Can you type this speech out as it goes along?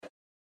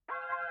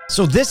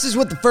So this is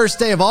what the first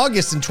day of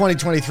August in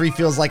 2023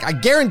 feels like. I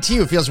guarantee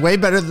you it feels way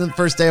better than the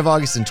first day of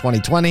August in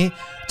 2020,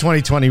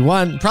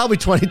 2021, probably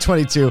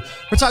 2022.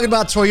 We're talking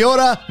about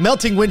Toyota,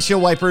 melting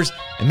windshield wipers,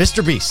 and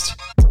Mr. Beast.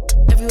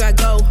 Everywhere I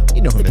go,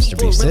 you know who Mr.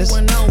 Beast is.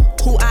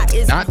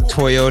 Not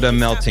Toyota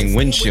melting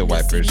windshield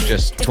wipers,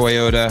 just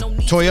Toyota,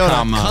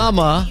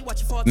 comma,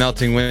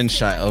 melting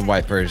windshield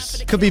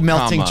wipers. Could be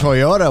melting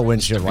Toyota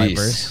windshield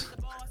wipers.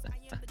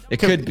 It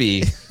could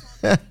be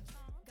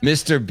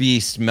Mr.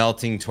 Beast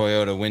melting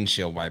Toyota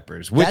windshield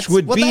wipers, which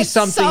would be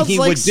something he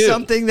would do.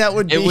 Something that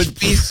would be,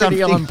 pretty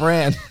something on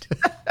brand.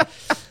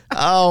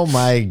 Oh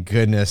my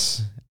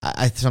goodness!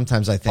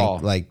 Sometimes I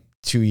think like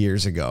 2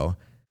 years ago,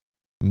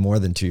 more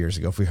than 2 years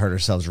ago, if we heard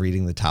ourselves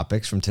reading the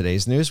topics from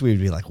today's news, we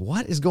would be like,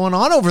 "What is going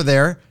on over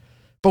there?"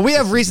 But we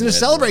have reason to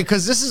celebrate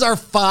because this is our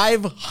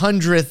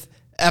 500th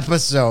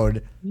episode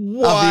of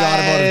the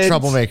Automotive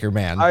Troublemaker,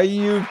 man. Are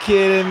you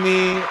kidding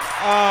me?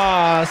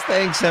 Oh,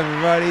 thanks,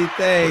 everybody.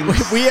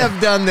 Thanks. We have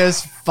done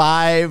this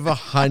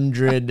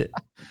 500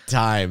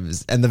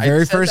 times. And the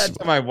very first... that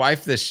to my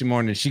wife this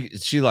morning.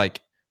 She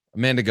like,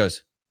 Amanda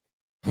goes,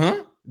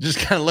 huh? Just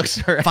kind of looks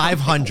at her.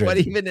 500. What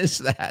even is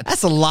that?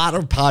 That's a lot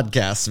of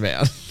podcasts,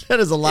 man. That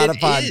is a lot of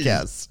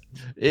podcasts.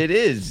 It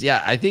is.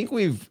 Yeah. I think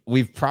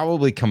we've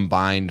probably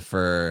combined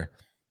for...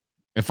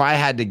 If I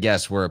had to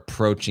guess, we're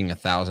approaching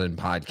 1,000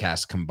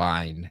 podcasts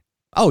combined.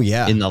 Oh,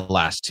 yeah. In the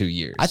last 2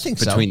 years. I think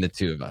between the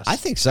two of us. I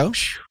think so.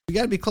 We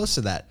got to be close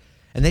to that.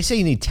 And they say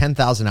you need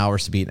 10,000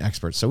 hours to be an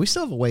expert. So we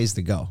still have a ways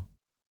to go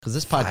because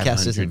this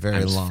podcast isn't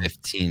very long.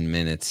 15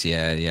 minutes.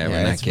 Yeah.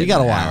 We're not we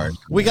got a while.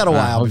 We got a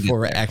while before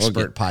we're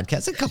expert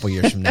podcasts. A couple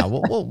years from now,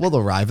 we'll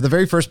arrive. The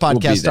very first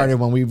podcast started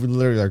when we were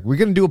literally like, we're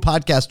going to do a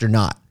podcast or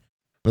not.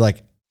 We're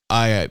like,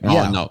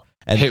 no.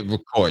 And hit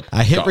record.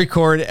 I hit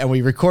record, and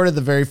we recorded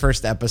the very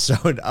first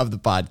episode of the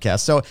podcast.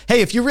 So,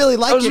 hey, if you really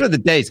like Those were the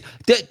days.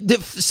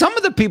 Some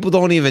of the people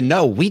don't even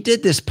know. We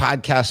did this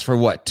podcast for,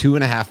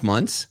 2.5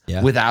 months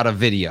without a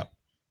video.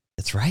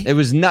 That's right. It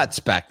was nuts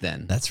back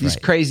then. That's right. These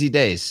crazy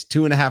days.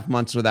 2.5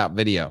 months without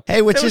video.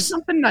 Hey, which is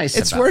something nice.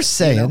 It's worth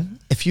saying,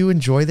 if you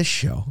enjoy the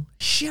show,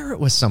 share it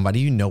with somebody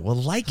you know will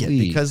like it.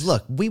 Because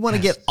look, we want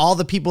to get all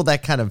the people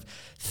that kind of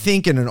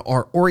think and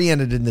are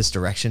oriented in this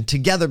direction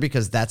together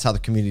because that's how the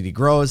community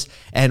grows.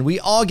 And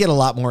we all get a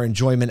lot more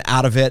enjoyment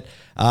out of it.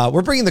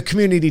 We're bringing the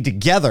community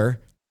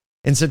together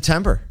in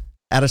September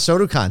at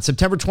ASOTUCON,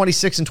 September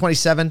 26th and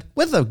 27th,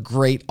 with a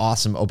great,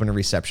 awesome opening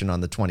reception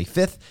on the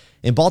 25th.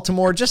 In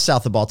Baltimore, just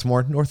south of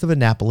Baltimore, north of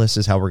Annapolis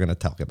is how we're going to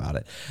talk about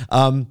it.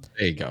 There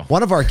you go.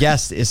 One of our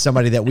guests is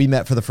somebody that we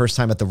met for the first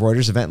time at the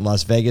Reuters event in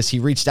Las Vegas. He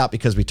reached out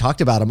because we talked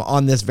about him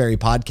on this very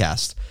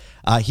podcast.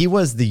 He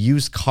was the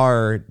used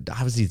car,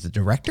 how was he, the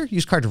director?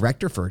 Used car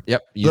director for...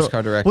 Yep, used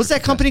car director. What's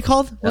that company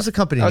called? What's the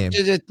company name?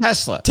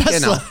 Tesla. Tesla. You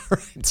know.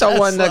 Right, so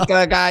when the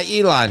guy,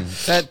 Elon,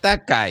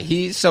 that guy,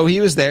 he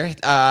was there,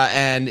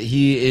 and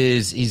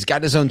he's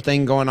got his own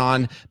thing going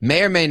on.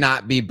 May or may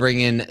not be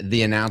bringing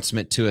the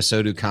announcement to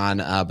ASOTUCON,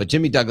 but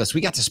Jimmy Douglas,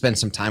 we got to spend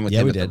some time with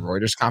him at the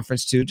Reuters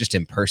conference too, just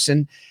in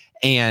person.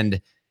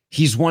 And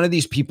he's one of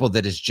these people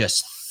that is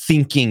just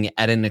thinking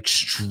at an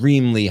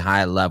extremely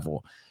high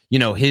level. You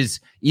know,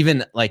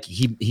 even like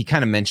he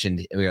kind of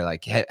mentioned, we were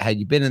like, had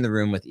you been in the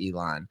room with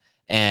Elon?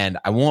 And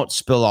I won't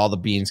spill all the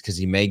beans because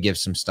he may give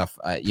some stuff,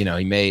 he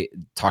may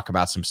talk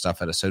about some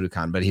stuff at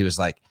ASOTUCON, but he was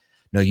like,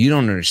 no, you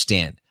don't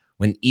understand.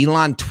 When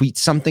Elon tweets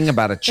something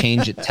about a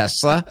change at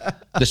Tesla,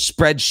 the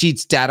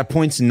spreadsheets, data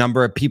points, and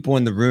number of people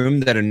in the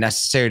room that are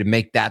necessary to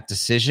make that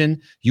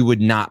decision, you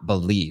would not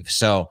believe.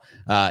 So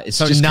it's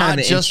just not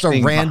just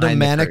a random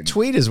manic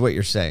tweet is what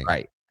you're saying.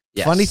 Right.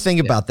 Yes, funny thing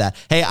about that.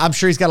 Hey, I'm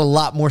sure he's got a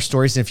lot more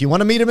stories. And if you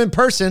want to meet him in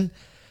person,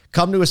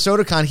 come to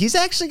ASOTUCON. He's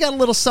actually got a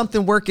little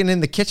something working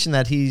in the kitchen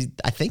that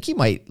I think he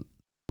might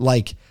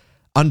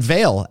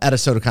unveil at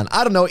ASOTUCON.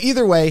 I don't know.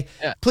 Either way,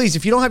 please,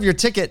 if you don't have your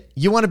ticket,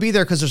 you want to be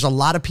there because there's a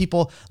lot of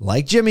people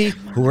like Jimmy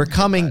who are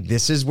coming.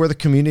 This is where the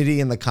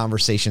community and the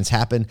conversations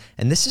happen.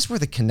 And this is where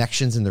the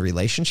connections and the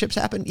relationships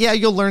happen. Yeah,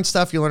 you'll learn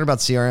stuff. You'll learn about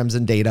CRMs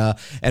and data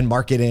and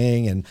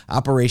marketing and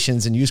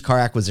operations and used car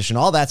acquisition,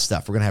 all that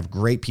stuff. We're going to have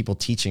great people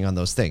teaching on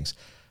those things.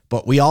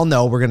 But we all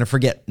know we're going to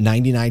forget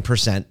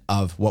 99%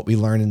 of what we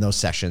learn in those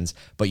sessions,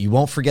 but you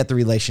won't forget the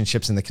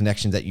relationships and the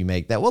connections that you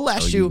make that will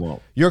last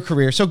your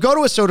career. So go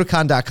to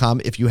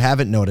ASOTUCON.com. If you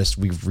haven't noticed,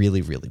 we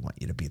really, really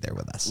want you to be there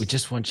with us. We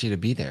just want you to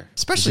be there.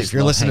 Especially if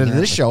you're listening to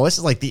this show. This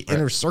is like the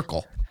inner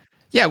circle.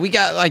 Yeah, we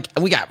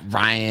got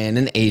Ryan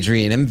and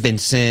Adrian and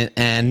Vincent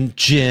and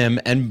Jim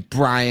and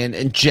Brian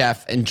and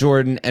Jeff and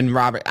Jordan and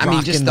Robert. I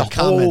mean, just the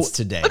whole comments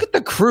today. Look at the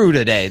crew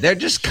today. They're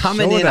just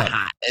coming in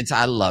hot.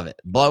 I love it.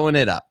 Blowing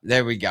it up.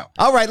 There we go.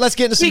 All right, let's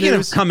get into some news. Speaking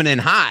of coming in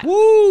hot.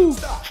 Woo!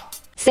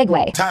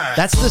 Segue.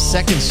 That's the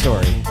second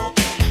story.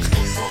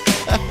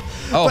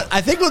 But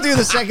I think we'll do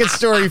the second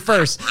story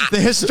first. The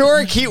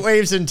historic heat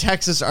waves in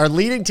Texas are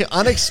leading to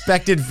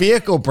unexpected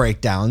vehicle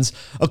breakdowns,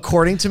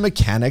 according to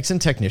mechanics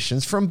and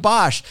technicians from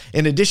Bosch.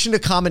 In addition to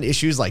common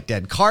issues like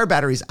dead car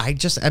batteries, I'm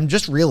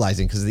just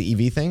realizing, because of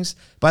the EV things,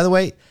 by the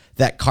way,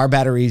 that car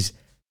batteries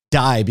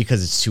die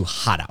because it's too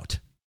hot out.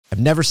 I've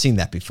never seen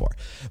that before.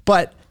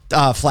 But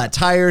flat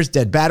tires,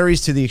 dead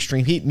batteries to the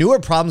extreme heat. Newer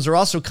problems are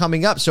also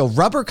coming up. So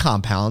rubber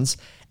compounds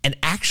and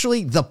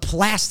actually the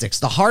plastics,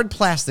 the hard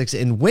plastics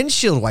in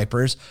windshield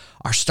wipers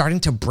are starting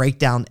to break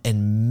down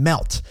and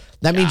melt.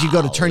 That means you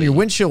go to turn your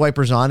windshield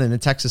wipers on, and in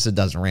Texas it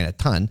doesn't rain a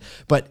ton.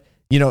 But,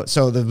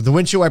 so the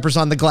windshield wipers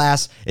on the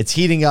glass, it's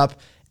heating up,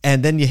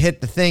 and then you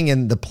hit the thing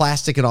and the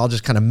plastic, it all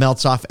just kind of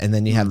melts off, and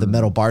then you have the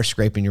metal bar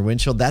scraping your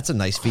windshield. That's a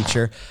nice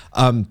feature.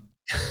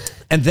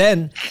 And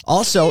then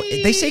also,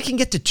 they say it can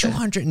get to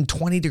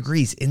 220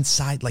 degrees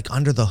inside, like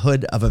under the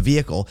hood of a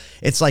vehicle.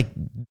 It's like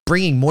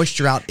bringing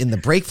moisture out in the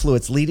brake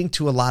fluids, leading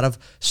to a lot of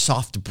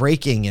soft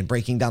braking and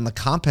breaking down the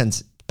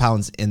compounds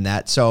in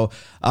that. So,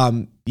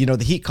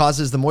 the heat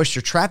causes the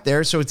moisture trapped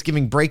there. So it's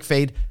giving brake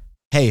fade.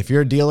 Hey, if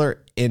you're a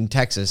dealer in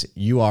Texas,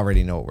 you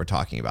already know what we're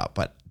talking about.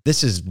 But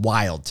this is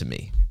wild to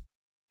me.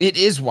 It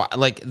is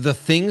like the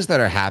things that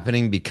are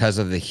happening because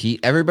of the heat.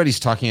 Everybody's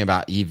talking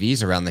about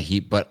EVs around the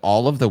heat, but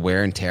all of the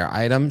wear and tear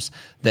items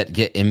that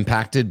get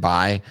impacted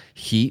by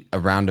heat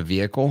around a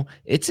vehicle,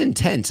 it's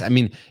intense. I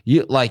mean,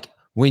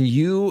 when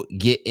you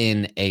get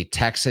in a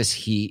Texas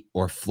heat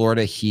or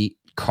Florida heat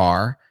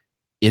car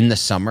in the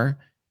summer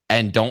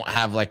and don't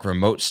have like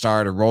remote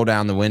start or roll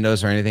down the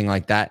windows or anything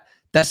like that,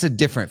 that's a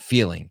different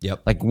feeling.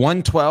 Yep. Like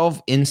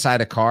 112 inside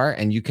a car,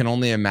 and you can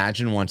only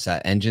imagine once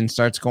that engine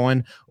starts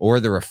going, or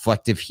the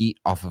reflective heat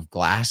off of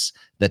glass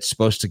that's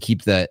supposed to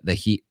keep the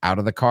heat out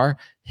of the car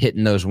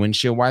hitting those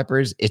windshield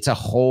wipers. It's a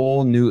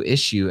whole new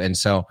issue. And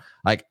so,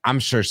 like, I'm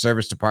sure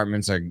service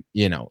departments are,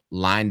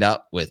 lined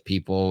up with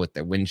people with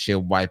their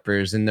windshield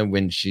wipers and the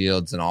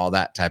windshields and all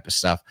that type of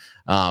stuff.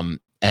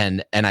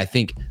 And I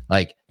think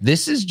like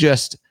this is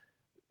just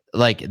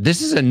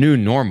this is a new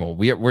normal.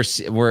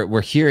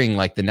 We're hearing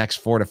like the next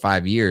 4 to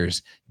 5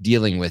 years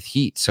dealing with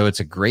heat. So it's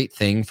a great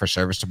thing for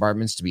service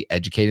departments to be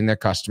educating their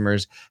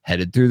customers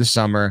headed through the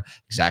summer,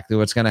 exactly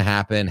what's going to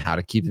happen, how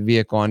to keep the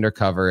vehicle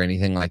undercover,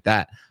 anything like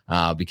that.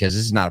 Because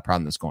this is not a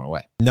problem that's going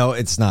away. No,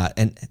 it's not.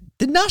 And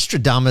did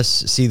Nostradamus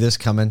see this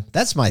coming?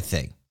 That's my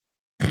thing.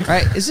 All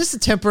right. Is this a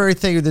temporary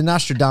thing, or did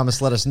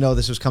Nostradamus let us know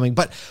this was coming?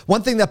 But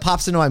one thing that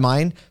pops into my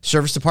mind,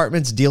 service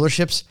departments,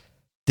 dealerships,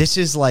 this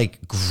is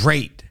like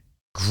great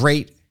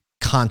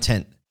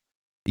content,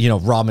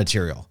 raw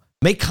material.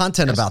 Make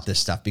content about this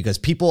stuff because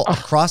people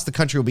across the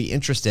country will be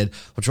interested,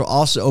 which will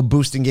also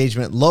boost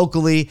engagement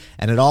locally,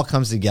 and it all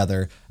comes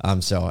together.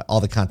 So all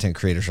the content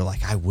creators are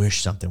like, I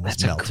wish something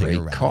was melting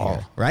around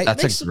here. Right?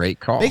 That's a great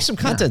call. Make some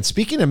content. Yeah.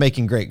 Speaking of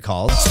making great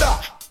calls.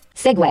 Stop.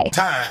 Segue.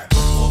 Time.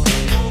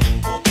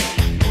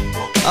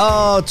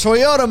 Oh,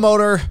 Toyota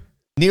Motor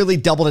nearly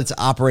doubled its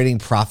operating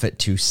profit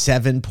to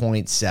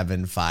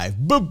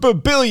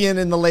 $7.75 billion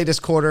in the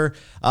latest quarter.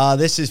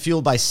 This is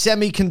fueled by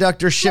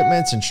semiconductor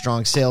shipments and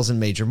strong sales in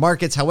major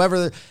markets.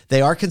 However,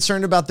 they are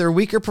concerned about their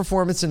weaker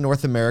performance in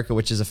North America,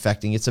 which is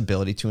affecting its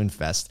ability to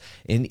invest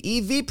in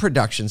EV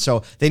production.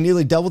 So they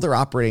nearly doubled their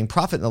operating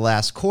profit in the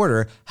last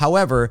quarter.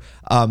 However,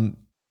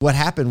 what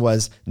happened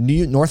was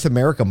North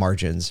America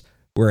margins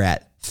were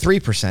at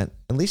 3%.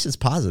 At least it's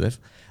positive.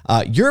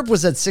 Europe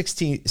was at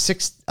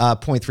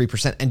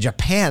 6.3%, and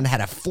Japan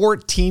had a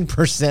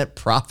 14%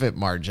 profit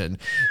margin.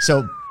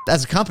 So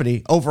as a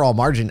company, overall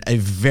margin, a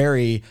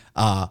very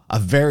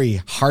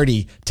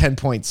hearty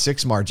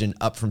 10.6 margin,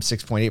 up from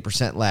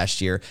 6.8% last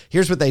year.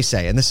 Here's what they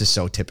say, and this is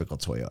so typical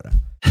Toyota.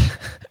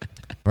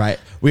 Right.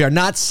 We are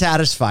not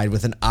satisfied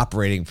with an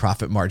operating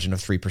profit margin of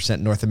 3%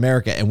 in North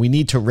America, and we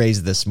need to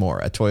raise this more,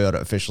 a Toyota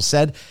official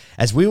said.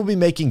 As we will be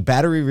making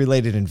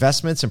battery-related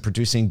investments and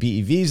producing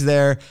BEVs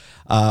there,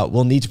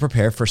 we'll need to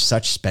prepare for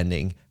such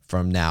spending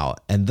from now,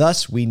 and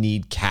thus we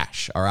need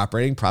cash. Our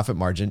operating profit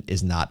margin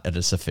is not at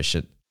a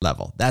sufficient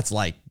level. That's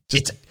like,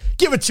 just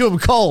give it to them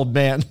cold,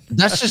 man.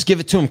 That's just give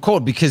it to them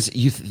cold, because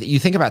you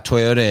think about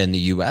Toyota in the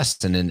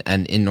U.S. and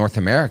in North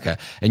America,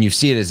 and you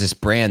see it as this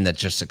brand that's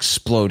just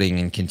exploding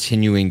and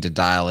continuing to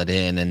dial it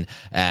in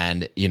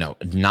and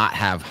not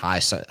have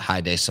high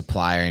day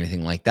supply or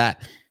anything like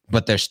that.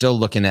 But they're still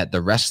looking at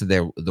the rest of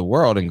the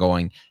world and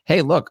going,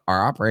 hey, look,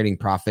 our operating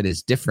profit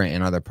is different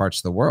in other parts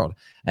of the world.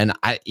 And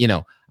I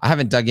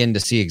haven't dug in to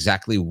see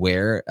exactly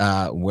where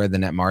the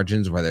net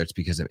margins, whether it's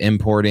because of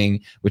importing,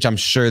 which I'm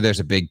sure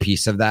there's a big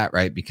piece of that,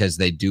 right? Because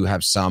they do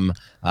have some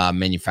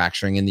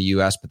manufacturing in the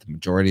U.S., but the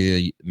majority of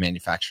the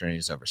manufacturing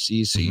is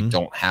overseas. So you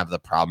don't have the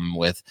problem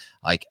with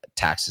like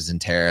taxes and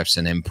tariffs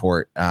and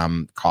import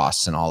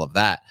costs and all of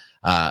that.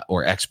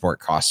 Or export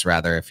costs,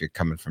 rather, if you're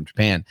coming from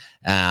Japan.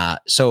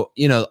 So,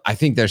 I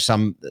think there's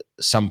some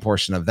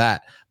portion of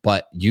that,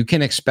 but you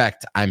can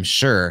expect, I'm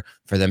sure,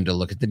 for them to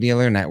look at the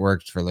dealer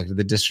network, for look at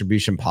the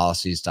distribution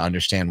policies to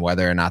understand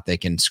whether or not they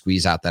can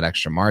squeeze out that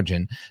extra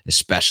margin,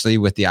 especially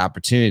with the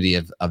opportunity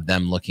of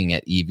them looking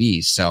at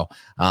EVs. So,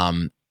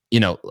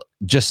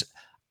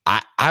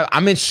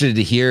 I'm interested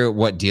to hear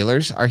what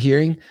dealers are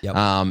hearing. Yep.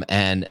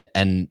 And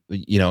in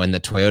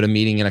the Toyota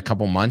meeting in a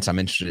couple months, I'm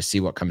interested to see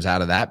what comes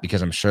out of that,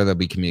 because I'm sure there'll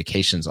be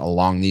communications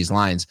along these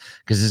lines,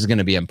 because this is going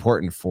to be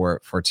important for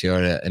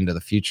Toyota into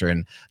the future.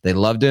 And they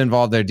love to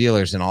involve their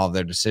dealers in all of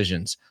their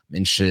decisions. I'm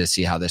interested to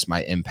see how this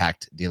might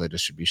impact dealer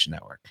distribution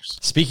networks.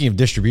 Speaking of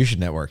distribution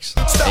networks.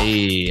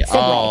 Hey,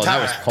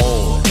 that was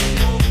cold.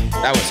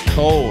 That was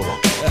cold.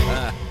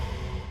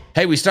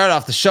 Hey, we started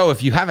off the show.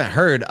 If you haven't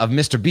heard of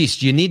Mr.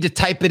 Beast, you need to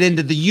type it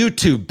into the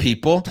YouTube,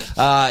 people.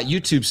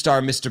 YouTube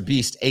star Mr.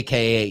 Beast,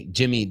 a.k.a.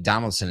 Jimmy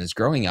Donaldson, is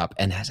growing up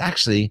and has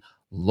actually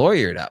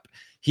lawyered up.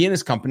 He and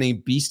his company,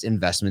 Beast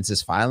Investments,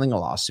 is filing a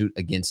lawsuit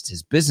against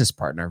his business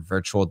partner,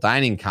 Virtual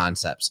Dining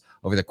Concepts,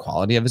 over the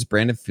quality of his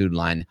branded food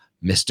line,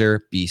 Mr.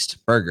 Beast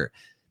Burger.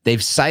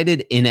 They've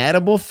cited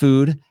inedible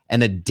food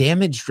and a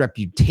damaged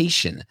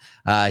reputation.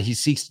 He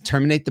seeks to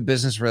terminate the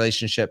business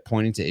relationship,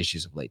 pointing to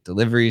issues of late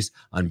deliveries,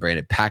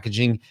 unbranded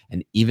packaging,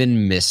 and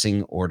even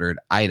missing ordered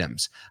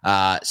items.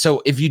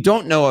 So if you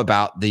don't know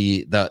about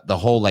the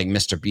whole like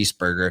Mr. Beast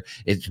Burger,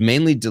 it's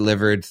mainly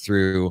delivered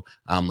through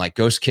like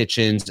ghost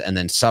kitchens and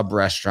then sub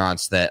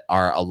restaurants that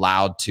are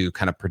allowed to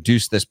kind of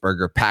produce this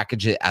burger,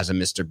 package it as a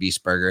Mr.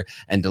 Beast Burger,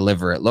 and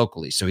deliver it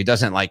locally. So he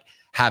doesn't like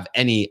have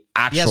any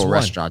actual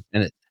restaurant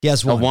in it. He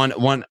has one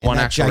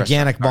actual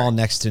gigantic mall restaurant.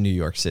 next to New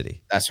York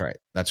City. That's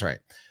right.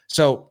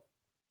 So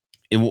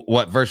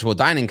what Virtual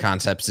Dining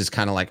Concepts is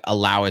kind of like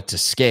allow it to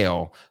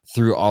scale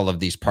through all of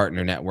these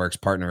partner networks,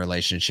 partner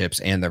relationships,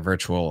 and the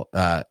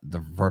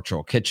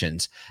virtual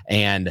kitchens.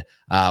 And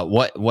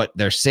what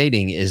they're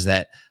stating is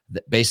that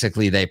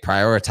basically they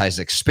prioritize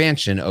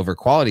expansion over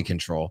quality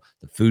control.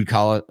 The food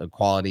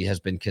quality has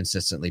been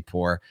consistently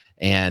poor,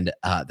 and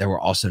there were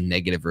also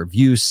negative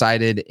reviews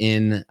cited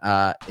in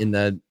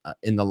the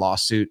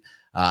lawsuit.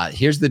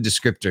 Here's the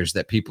descriptors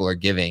that people are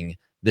giving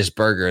this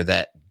burger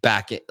that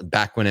back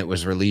when it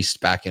was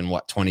released back in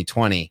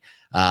 2020,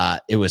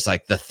 it was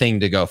like the thing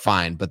to go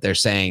find. But they're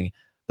saying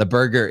the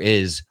burger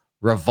is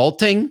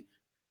revolting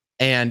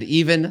and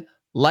even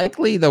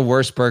likely the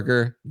worst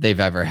burger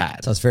they've ever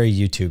had. So it's very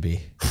YouTube-y.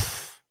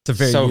 It's a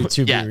very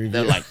YouTube-y review.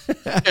 They're like,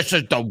 this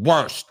is the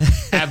worst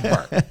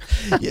ever.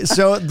 He's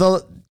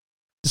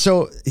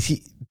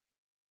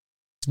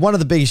one of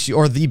the biggest,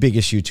 or the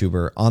biggest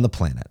YouTuber on the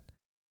planet.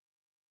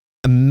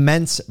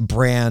 Immense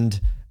brand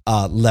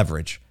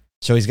leverage.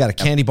 So he's got a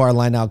candy bar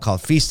line now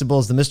called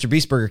Feastables. The Mr.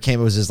 Beast Burger it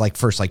was his like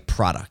first like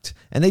product,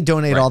 and they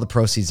donate all the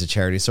proceeds to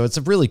charity. So it's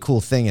a really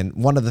cool thing. And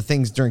one of the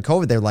things during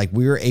COVID, they're like,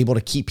 we were able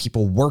to keep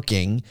people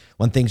working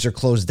when things are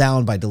closed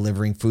down by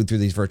delivering food through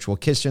these virtual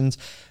kitchens.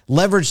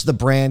 Leveraged the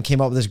brand,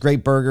 came up with this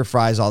great burger,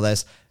 fries, all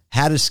this.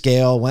 Had a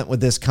scale, went with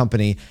this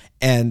company,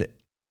 and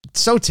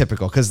so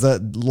typical because the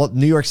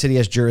New York City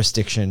has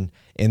jurisdiction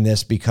in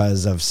this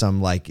because of some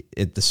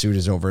the suit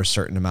is over a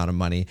certain amount of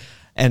money,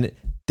 and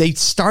they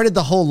started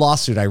the whole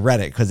lawsuit. I read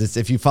it because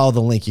if you follow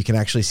the link, you can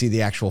actually see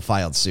the actual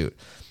filed suit.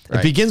 Right.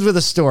 It begins with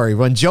a story.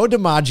 When Joe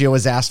DiMaggio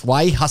was asked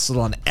why he hustled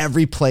on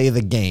every play of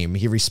the game,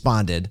 he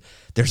responded,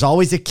 "There's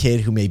always a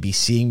kid who may be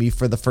seeing me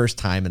for the first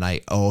time, and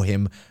I owe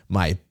him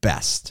my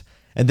best."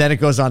 And then it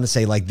goes on to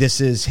say, like, this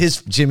is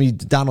his Jimmy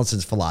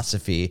Donaldson's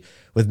philosophy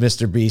with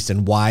Mr. Beast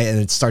and why, and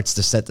it starts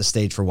to set the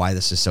stage for why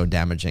this is so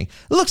damaging.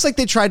 It looks like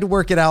they tried to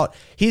work it out.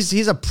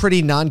 He's a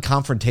pretty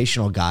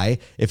non-confrontational guy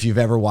if you've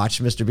ever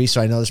watched Mr. Beast,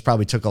 so I know this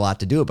probably took a lot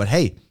to do it, but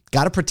hey,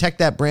 got to protect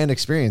that brand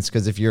experience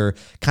because if you're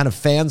kind of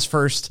fans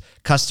first,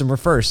 customer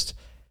first,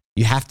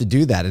 you have to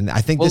do that. And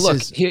I think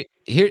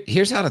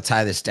here's how to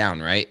tie this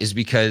down, right? Is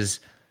because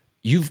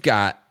you've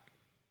got,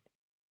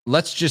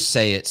 let's just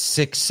say it's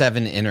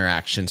 6-7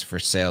 interactions for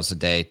sales a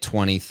day,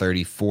 20,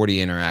 30,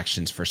 40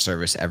 interactions for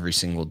service every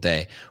single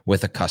day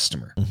with a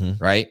customer,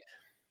 right?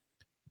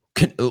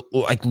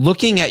 Like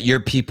looking at your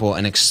people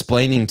and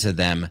explaining to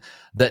them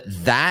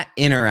that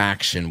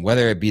interaction,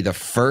 whether it be the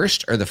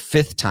first or the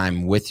fifth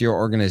time with your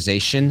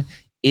organization,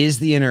 is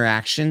the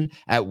interaction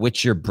at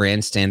which your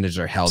brand standards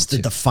are held to. It's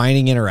the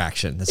defining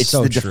interaction. That's so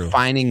true. It's the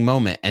defining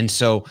moment. And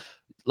so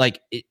like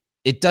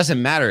it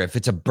doesn't matter if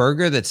it's a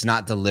burger that's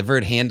not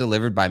delivered, hand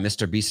delivered by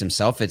Mr. Beast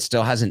himself, it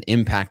still has an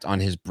impact on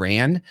his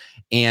brand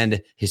and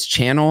his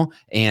channel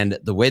and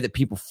the way that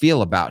people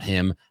feel about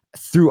him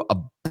through a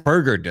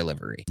burger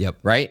delivery. Yep.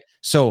 Right.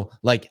 So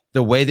like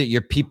the way that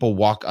your people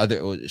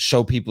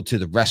show people to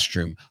the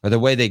restroom, or the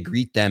way they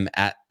greet them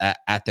at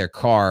their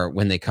car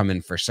when they come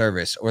in for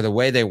service, or the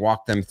way they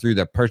walk them through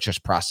the purchase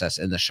process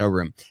in the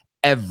showroom.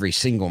 Every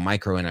single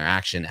micro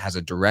interaction has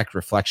a direct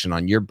reflection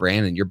on your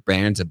brand and your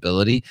brand's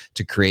ability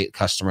to create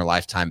customer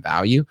lifetime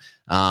value.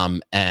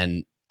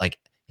 And like,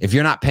 if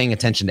you're not paying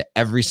attention to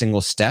every single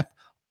step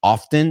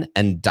often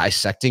and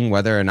dissecting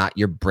whether or not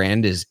your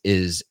brand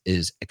is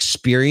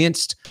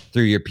experienced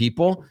through your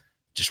people,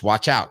 just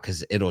watch out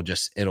because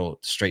it'll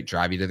straight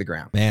drive you to the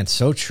ground. Man,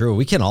 so true.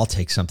 We can all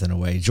take something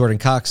away. Jordan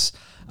Cox,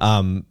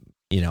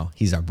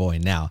 he's our boy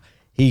now.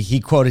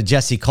 He quoted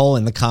Jesse Cole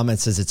in the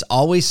comments, says it's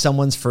always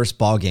someone's first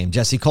ball game.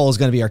 Jesse Cole is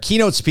going to be our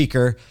keynote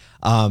speaker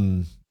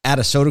at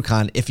a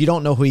SodaCon. If you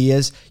don't know who he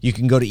is, you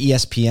can go to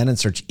ESPN and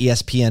search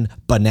ESPN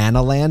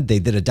Banana Land. They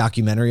did a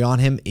documentary on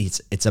him.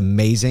 It's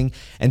amazing.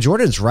 And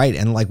Jordan's right.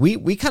 And like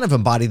we kind of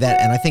embody that.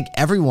 And I think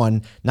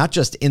everyone, not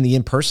just in the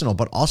impersonal,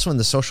 but also in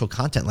the social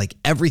content, like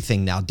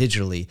everything now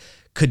digitally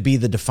could be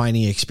the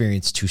defining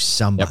experience to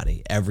somebody.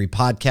 Yep. Every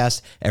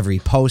podcast, every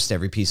post,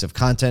 every piece of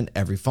content,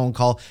 every phone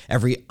call,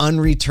 every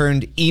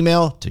unreturned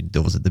email to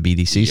those at the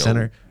BDC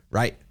Center,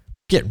 right?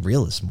 Getting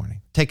real this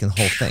morning, taking the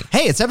whole thing.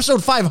 Hey, it's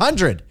episode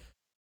 500.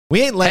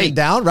 We ain't laying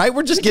down, right?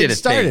 We're just getting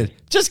started.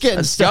 Just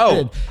getting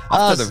started.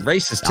 Off to the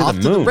races, to the moon.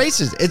 Off to the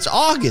races. It's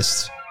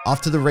August.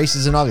 Off to the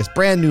races in August.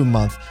 Brand new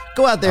month.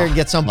 Go out there and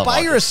get some. Buy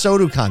your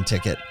SodaCon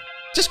ticket.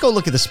 Just go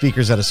look at the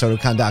speakers at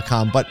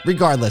SodaCon.com. But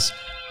regardless,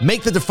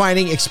 make the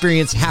defining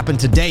experience happen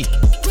today.